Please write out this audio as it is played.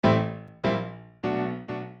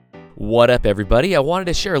What up, everybody? I wanted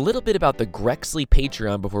to share a little bit about the Grexley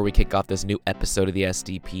Patreon before we kick off this new episode of the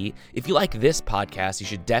SDP. If you like this podcast, you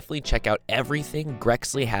should definitely check out everything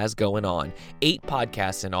Grexley has going on. 8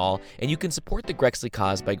 podcasts in all, and you can support the Grexley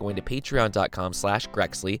cause by going to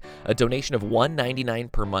patreon.com/Grexley. A donation of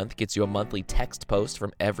 $1.99 per month gets you a monthly text post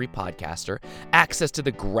from every podcaster, access to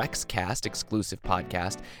the Grexcast exclusive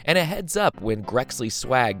podcast, and a heads up when Grexley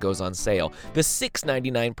swag goes on sale. The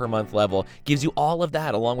 $6.99 per month level gives you all of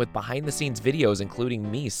that, along with behind-the-scenes videos, including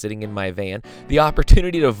me sitting in my van, the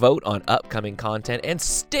opportunity to vote on upcoming content, and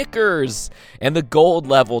stickers. And the gold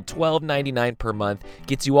level, $12.99 per month,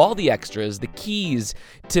 gets you all the extras, the keys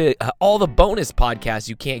to all the bonus podcasts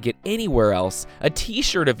you can't get anywhere else, a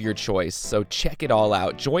t-shirt of your choice. So check it all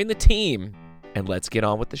out. Join the team, and let's get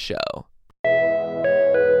on with the show.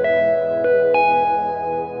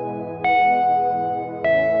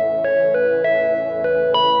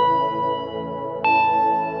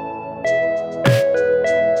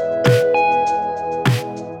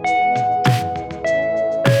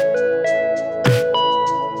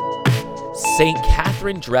 St.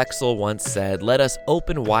 Catherine Drexel once said, "Let us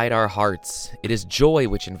open wide our hearts. It is joy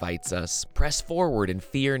which invites us. Press forward and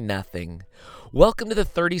fear nothing." Welcome to the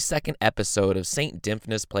 32nd episode of St.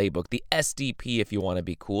 Dymphna's Playbook, the SDP if you want to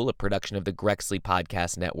be cool, a production of the Grexley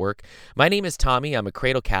Podcast Network. My name is Tommy. I'm a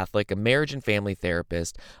cradle Catholic, a marriage and family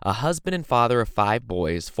therapist, a husband and father of 5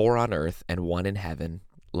 boys, 4 on earth and 1 in heaven.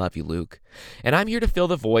 Love you, Luke. And I'm here to fill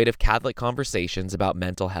the void of Catholic conversations about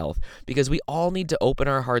mental health, because we all need to open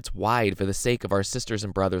our hearts wide for the sake of our sisters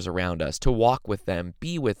and brothers around us, to walk with them,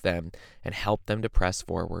 be with them, and help them to press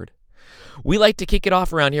forward. We like to kick it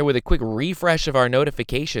off around here with a quick refresh of our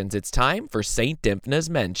notifications. It's time for St. Dymphna's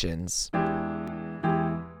Mentions.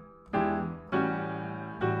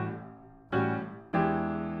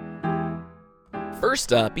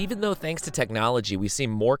 First up, even though thanks to technology we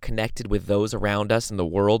seem more connected with those around us in the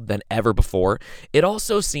world than ever before, it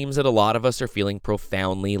also seems that a lot of us are feeling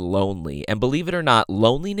profoundly lonely. And believe it or not,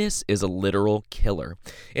 loneliness is a literal killer.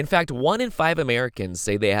 In fact, 1 in 5 Americans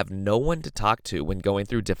say they have no one to talk to when going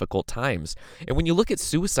through difficult times. And when you look at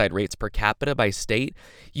suicide rates per capita by state,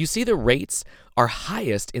 you see the rates are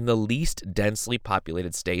highest in the least densely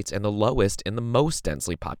populated states and the lowest in the most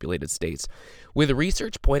densely populated states. With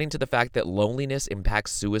research pointing to the fact that loneliness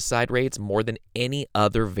impacts suicide rates more than any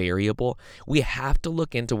other variable, we have to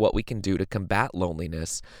look into what we can do to combat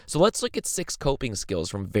loneliness. So let's look at 6 coping skills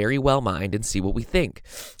from Very Well Mind and see what we think.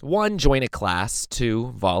 1, join a class.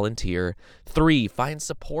 2, volunteer. 3, find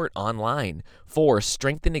support online. 4,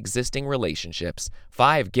 strengthen existing relationships.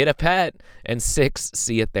 5, get a pet. And 6,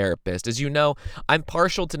 see a therapist. As you know, I'm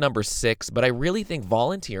partial to number 6, but I really think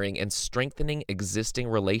volunteering and strengthening existing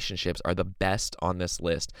relationships are the best on this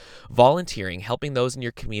list. Volunteering, helping those in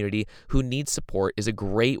your community who need support, is a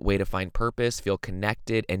great way to find purpose, feel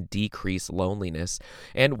connected, and decrease loneliness.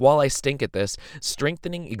 And while I stink at this,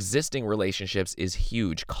 strengthening existing relationships is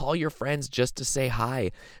huge. Call your friends just to say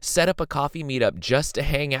hi. Set up a coffee meetup just to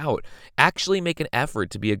hang out. Actually make an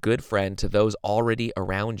effort to be a good friend to those already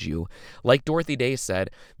around you. Like Dorothy Day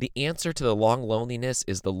said, the answer to the long loneliness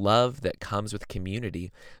is the love that comes with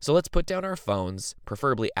community. So let's put down our phones,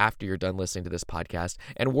 preferably after you're done listening to this podcast,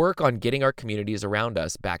 and work on getting our communities around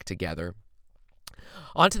us back together.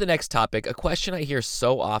 On to the next topic, a question I hear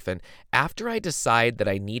so often. After I decide that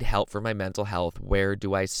I need help for my mental health, where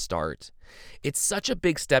do I start? It's such a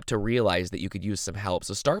big step to realize that you could use some help,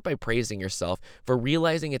 so start by praising yourself for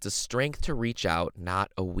realizing it's a strength to reach out,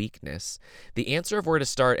 not a weakness. The answer of where to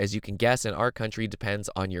start, as you can guess, in our country depends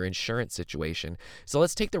on your insurance situation. So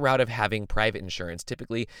let's take the route of having private insurance.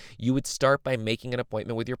 Typically, you would start by making an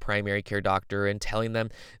appointment with your primary care doctor and telling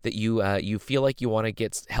them that you feel like you want to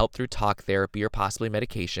get help through talk therapy or possibly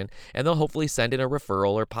medication, and they'll hopefully send in a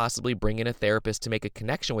referral or possibly bring in a therapist to make a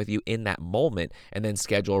connection with you in that moment, and then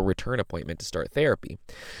schedule a return appointment to start therapy.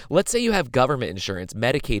 Let's say you have government insurance,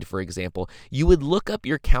 Medicaid, for example. You would look up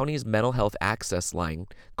your county's mental health access line,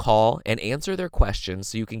 call, and answer their questions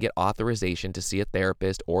so you can get authorization to see a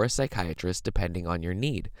therapist or a psychiatrist depending on your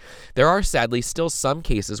need. There are sadly still some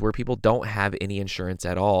cases where people don't have any insurance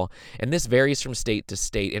at all, and this varies from state to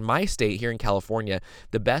state. In my state here in California,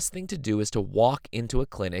 the best thing to do is to walk into a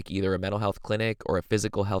clinic, either a mental health clinic or a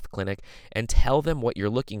physical health clinic, and tell them what you're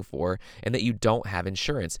looking for and that you don't have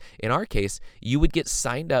insurance. In our our case, you would get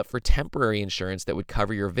signed up for temporary insurance that would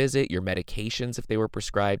cover your visit, your medications if they were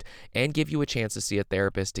prescribed, and give you a chance to see a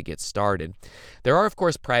therapist to get started. There are, of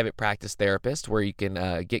course, private practice therapists where you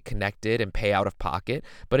can get connected and pay out of pocket,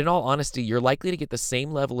 but in all honesty, you're likely to get the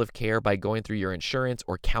same level of care by going through your insurance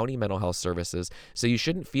or county mental health services, so you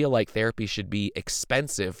shouldn't feel like therapy should be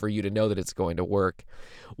expensive for you to know that it's going to work.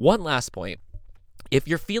 One last point. If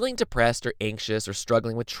you're feeling depressed or anxious or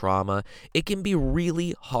struggling with trauma, it can be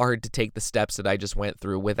really hard to take the steps that I just went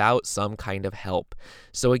through without some kind of help.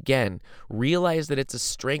 So again, realize that it's a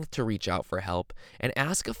strength to reach out for help and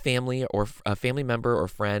ask a family member or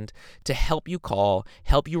friend to help you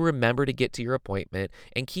help you remember to get to your appointment,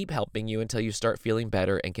 and keep helping you until you start feeling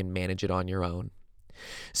better and can manage it on your own.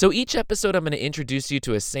 So each episode, I'm going to introduce you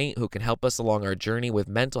to a saint who can help us along our journey with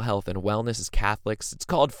mental health and wellness as Catholics. It's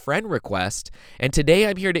called Friend Request, and today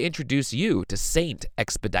I'm here to introduce you to Saint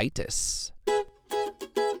Expeditus.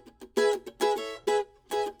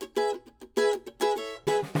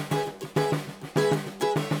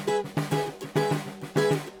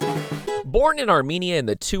 Born in Armenia in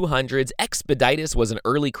the 200s, Expeditus was an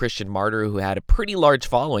early Christian martyr who had a pretty large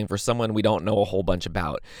following for someone we don't know a whole bunch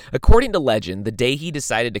about. According to legend, the day he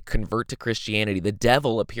decided to convert to Christianity, the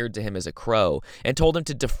devil appeared to him as a crow and told him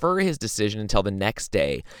to defer his decision until the next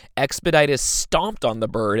day. Expeditus stomped on the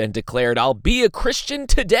bird and declared, "I'll be a Christian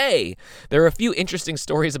today!" There are a few interesting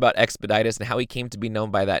stories about Expeditus and how he came to be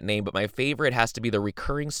known by that name, but my favorite has to be the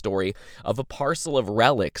recurring story of a parcel of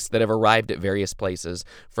relics that have arrived at various places,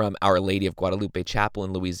 from Our Lady of Guadalupe Chapel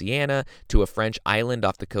in Louisiana to a French island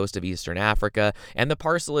off the coast of Eastern Africa, and the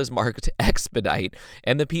parcel is marked Expedite,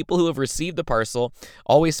 and the people who have received the parcel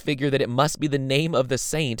always figure that it must be the name of the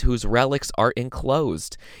saint whose relics are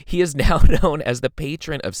enclosed. He is now known as the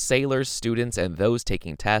patron of sailors, students, and those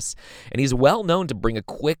taking tests, and he's well known to bring a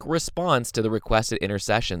quick response to the requested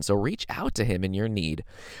intercession, so reach out to him in your need.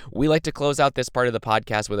 We like to close out this part of the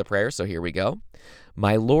podcast with a prayer, so here we go.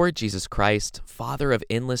 My Lord Jesus Christ, Father of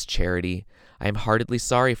endless charity, I am heartily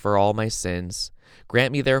sorry for all my sins.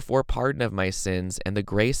 Grant me therefore pardon of my sins and the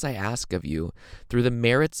grace I ask of you, through the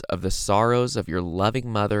merits of the sorrows of your loving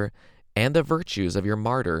mother and the virtues of your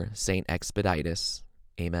martyr, Saint Expeditus.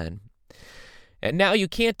 Amen. And now you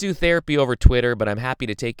can't do therapy over Twitter, but I'm happy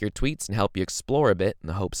to take your tweets and help you explore a bit in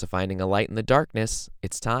the hopes of finding a light in the darkness.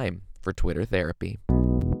 It's time for Twitter therapy.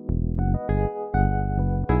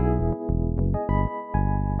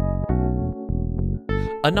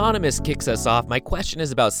 Anonymous kicks us off. My question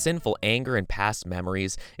is about sinful anger and past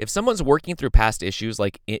memories. If someone's working through past issues,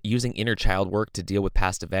 like using inner child work to deal with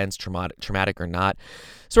past events, traumatic or not,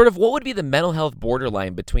 sort of what would be the mental health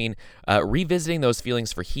borderline between revisiting those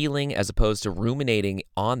feelings for healing as opposed to ruminating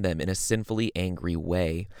on them in a sinfully angry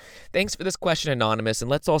way? Thanks for this question, Anonymous,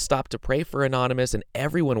 and let's all stop to pray for Anonymous and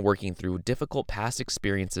everyone working through difficult past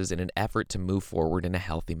experiences in an effort to move forward in a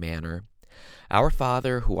healthy manner. Our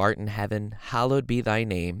Father, who art in heaven, hallowed be thy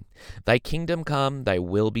name. Thy kingdom come, thy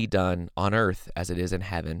will be done, on earth as it is in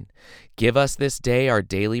heaven. Give us this day our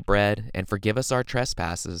daily bread, and forgive us our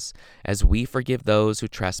trespasses, as we forgive those who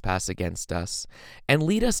trespass against us. And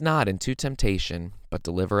lead us not into temptation, but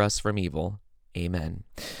deliver us from evil. Amen.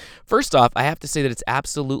 First off, I have to say that it's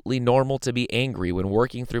absolutely normal to be angry when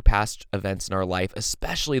working through past events in our life,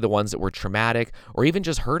 especially the ones that were traumatic or even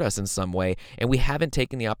just hurt us in some way, and we haven't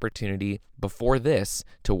taken the opportunity before this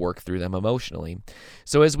to work through them emotionally.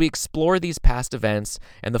 So as we explore these past events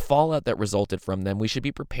and the fallout that resulted from them, we should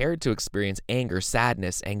be prepared to experience anger,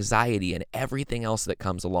 sadness, anxiety, and everything else that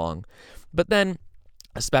comes along. But then,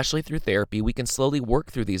 especially through therapy, we can slowly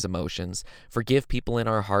work through these emotions, forgive people in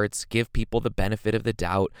our hearts, give people the benefit of the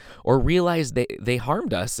doubt, or realize they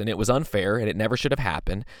harmed us and it was unfair and it never should have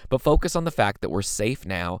happened, but focus on the fact that we're safe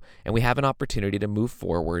now and we have an opportunity to move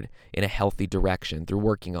forward in a healthy direction through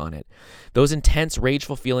working on it. Those intense,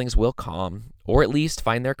 rageful feelings will calm, or at least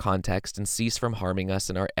find their context and cease from harming us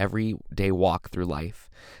in our everyday walk through life.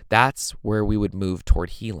 That's where we would move toward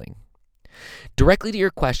healing. Directly to your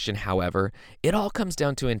question, however, it all comes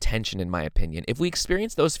down to intention, in my opinion. If we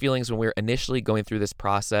experience those feelings when we're initially going through this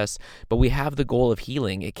process, but we have the goal of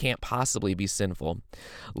healing, it can't possibly be sinful.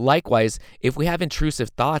 Likewise, if we have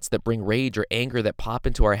intrusive thoughts that bring rage or anger that pop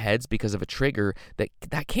into our heads because of a trigger, that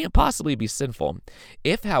can't possibly be sinful.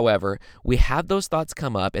 If, however, we have those thoughts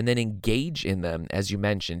come up and then engage in them, as you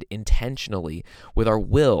mentioned, intentionally, with our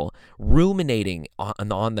will, ruminating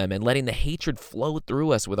on them and letting the hatred flow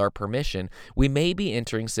through us with our permission, abortion, we may be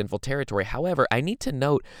entering sinful territory. However, I need to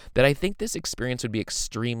note that I think this experience would be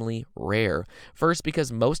extremely rare. First,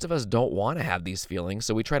 because most of us don't want to have these feelings,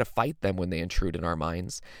 so we try to fight them when they intrude in our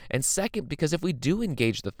minds. And second, because if we do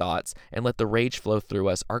engage the thoughts and let the rage flow through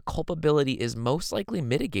us, our culpability is most likely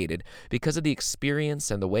mitigated because of the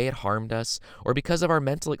experience and the way it harmed us, or because of our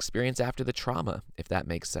mental experience after the trauma, if that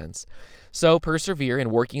makes sense. So persevere in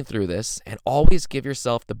working through this, and always give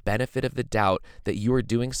yourself the benefit of the doubt that you are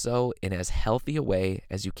doing so in as healthy a way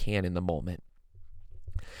as you can in the moment.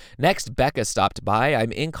 Next, Becca stopped by.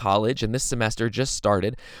 I'm in college and this semester just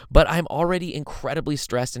started, but I'm already incredibly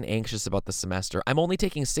stressed and anxious about the semester. I'm only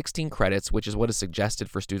taking 16 credits, which is what is suggested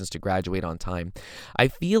for students to graduate on time. I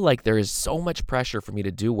feel like there is so much pressure for me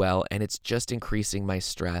to do well, and it's just increasing my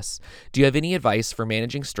stress. Do you have any advice for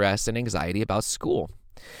managing stress and anxiety about school?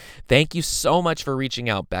 Thank you so much for reaching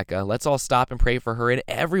out, Becca. Let's all stop and pray for her and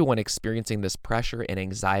everyone experiencing this pressure and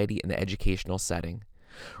anxiety in the educational setting.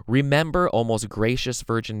 Remember, O most gracious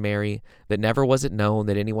Virgin Mary, that never was it known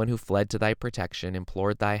that anyone who fled to thy protection,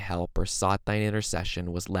 implored thy help, or sought thine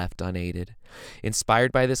intercession was left unaided.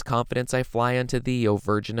 Inspired by this confidence, I fly unto thee, O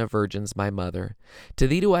Virgin of Virgins, my Mother. To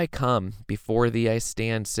thee do I come, before thee I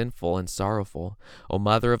stand sinful and sorrowful. O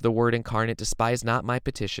Mother of the Word incarnate, despise not my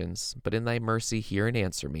petitions, but in thy mercy hear and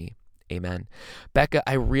answer me. Amen. Becca,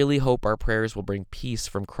 I really hope our prayers will bring peace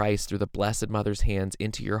from Christ through the Blessed Mother's hands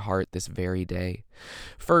into your heart this very day.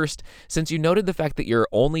 First, since you noted the fact that you're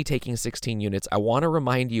only taking 16 units, I want to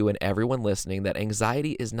remind you and everyone listening that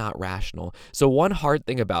anxiety is not rational. So one hard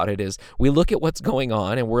thing about it is we look at what's going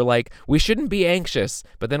on and we're like, we shouldn't be anxious,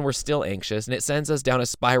 but then we're still anxious, and it sends us down a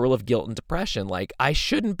spiral of guilt and depression. Like, I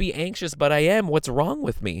shouldn't be anxious, but I am. What's wrong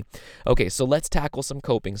with me? Okay, so let's tackle some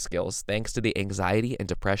coping skills thanks to the Anxiety and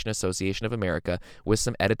Depression Association of America with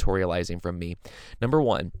some editorializing from me. Number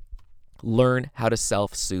one, learn how to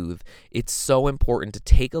self-soothe. It's so important to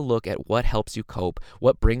take a look at what helps you cope,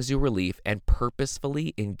 what brings you relief, and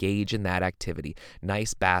purposefully engage in that activity.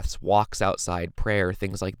 Nice baths, walks outside, prayer,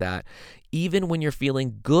 things like that. Even when you're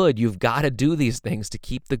feeling good, you've got to do these things to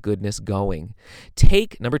keep the goodness going.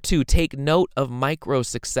 Number two, take note of micro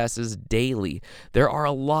successes daily. There are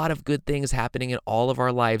a lot of good things happening in all of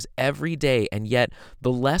our lives every day, and yet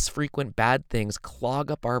the less frequent bad things clog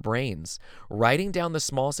up our brains. Writing down the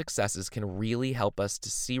small successes can really help us to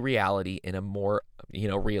see reality in a more,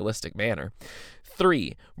 realistic manner.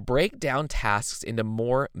 3, break down tasks into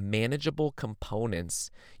more manageable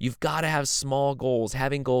components. You've got to have small goals.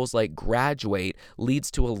 Having goals like graduate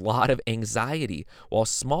leads to a lot of anxiety, while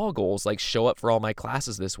small goals like show up for all my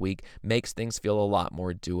classes this week makes things feel a lot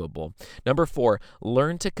more doable. Number 4,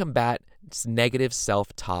 learn to combat negative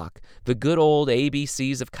self-talk. The good old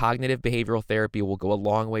ABCs of cognitive behavioral therapy will go a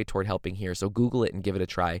long way toward helping here, so Google it and give it a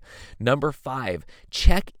try. Number 5,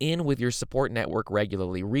 check in with your support network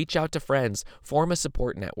regularly. Reach out to friends, form a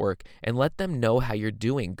support network, and let them know how you're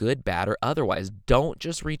doing, good, bad, or otherwise. Don't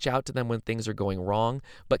just reach out to them when things are going wrong,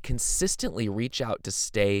 but consistently reach out to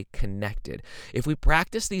stay connected. If we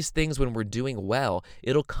practice these things when we're doing well,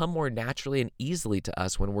 it'll come more naturally and easily to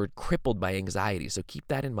us when we're crippled by anxiety. So keep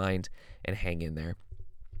that in mind and hang in there.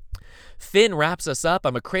 Finn wraps us up.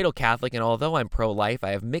 I'm a cradle Catholic, and although I'm pro-life,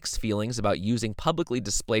 I have mixed feelings about using publicly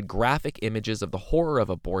displayed graphic images of the horror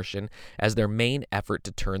of abortion as their main effort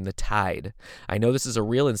to turn the tide. I know this is a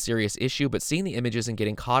real and serious issue, but seeing the images and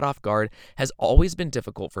getting caught off guard has always been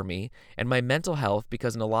difficult for me and my mental health,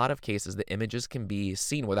 because in a lot of cases the images can be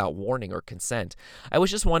seen without warning or consent. I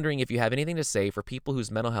was just wondering if you have anything to say for people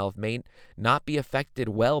whose mental health may not be affected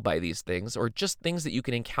well by these things, or just things that you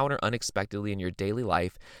can encounter unexpectedly in your daily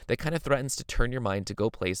life that kind of threatens to turn your mind to go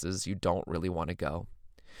places you don't really want to go.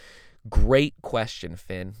 Great question,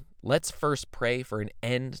 Finn. Let's first pray for an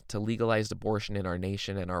end to legalized abortion in our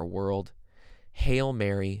nation and our world. Hail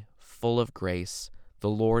Mary, full of grace, the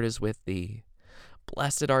Lord is with thee.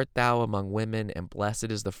 Blessed art thou among women, and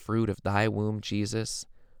blessed is the fruit of thy womb, Jesus.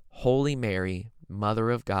 Holy Mary,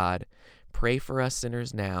 Mother of God, pray for us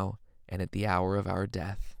sinners now and at the hour of our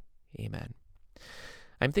death. Amen.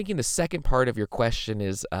 I'm thinking the second part of your question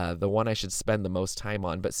is the one I should spend the most time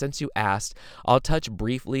on, but since you asked, I'll touch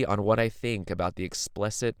briefly on what I think about the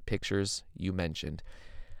explicit pictures you mentioned.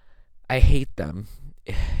 I hate them.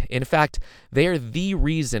 In fact, they are the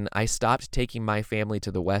reason I stopped taking my family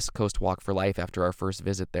to the West Coast Walk for Life after our first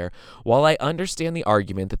visit there. While I understand the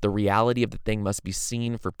argument that the reality of the thing must be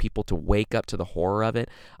seen for people to wake up to the horror of it,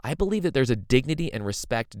 I believe that there's a dignity and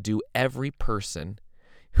respect due every person,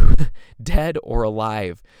 dead or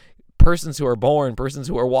alive, persons who are born, persons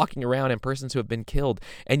who are walking around, and persons who have been killed.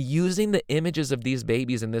 And using the images of these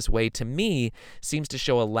babies in this way, to me, seems to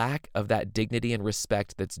show a lack of that dignity and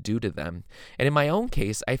respect that's due to them. And in my own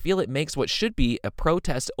case, I feel it makes what should be a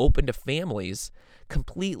protest open to families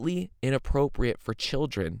completely inappropriate for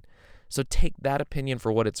children. So take that opinion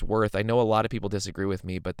for what it's worth. I know a lot of people disagree with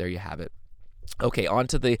me, but there you have it. Okay, on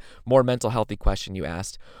to the more mental healthy question you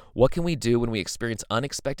asked. What can we do when we experience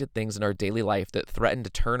unexpected things in our daily life that threaten to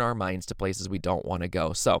turn our minds to places we don't want to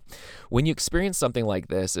go? So, when you experience something like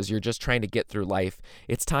this, as you're just trying to get through life,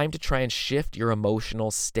 it's time to try and shift your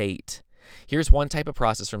emotional state. Here's one type of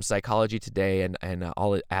process from Psychology Today, and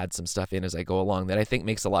I'll add some stuff in as I go along that I think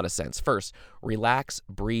makes a lot of sense. First, relax,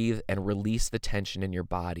 breathe, and release the tension in your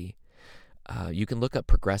body. You can look up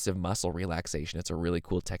progressive muscle relaxation. It's a really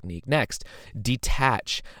cool technique. Next,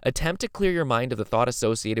 detach. Attempt to clear your mind of the thought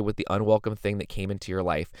associated with the unwelcome thing that came into your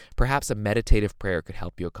life. Perhaps a meditative prayer could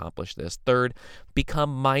help you accomplish this. Third,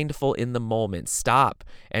 become mindful in the moment. Stop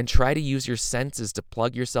and try to use your senses to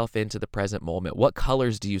plug yourself into the present moment. What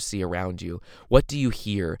colors do you see around you? What do you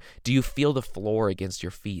hear? Do you feel the floor against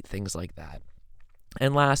your feet? Things like that.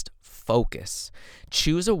 And last, focus.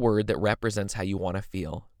 Choose a word that represents how you want to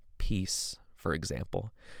feel. Peace, for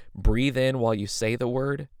example. Breathe in while you say the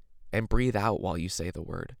word and breathe out while you say the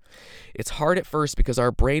word. It's hard at first because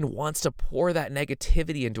our brain wants to pour that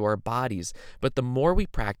negativity into our bodies, but the more we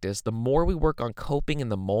practice, the more we work on coping in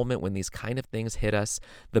the moment when these kind of things hit us,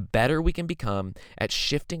 the better we can become at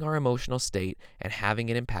shifting our emotional state and having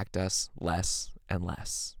it impact us less and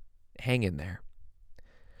less. Hang in there.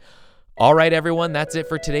 All right, everyone, that's it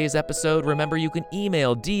for today's episode. Remember, you can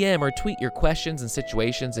email, DM, or tweet your questions and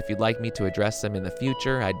situations if you'd like me to address them in the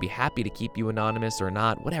future. I'd be happy to keep you anonymous or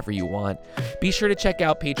not, whatever you want. Be sure to check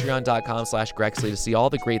out patreon.com/Grexley to see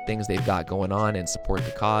all the great things they've got going on and support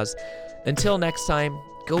the cause. Until next time,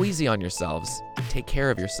 go easy on yourselves. Take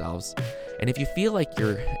care of yourselves. And if you feel like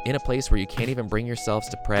you're in a place where you can't even bring yourselves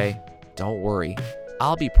to pray, don't worry.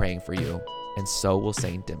 I'll be praying for you, and so will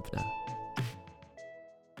Saint Dymphna.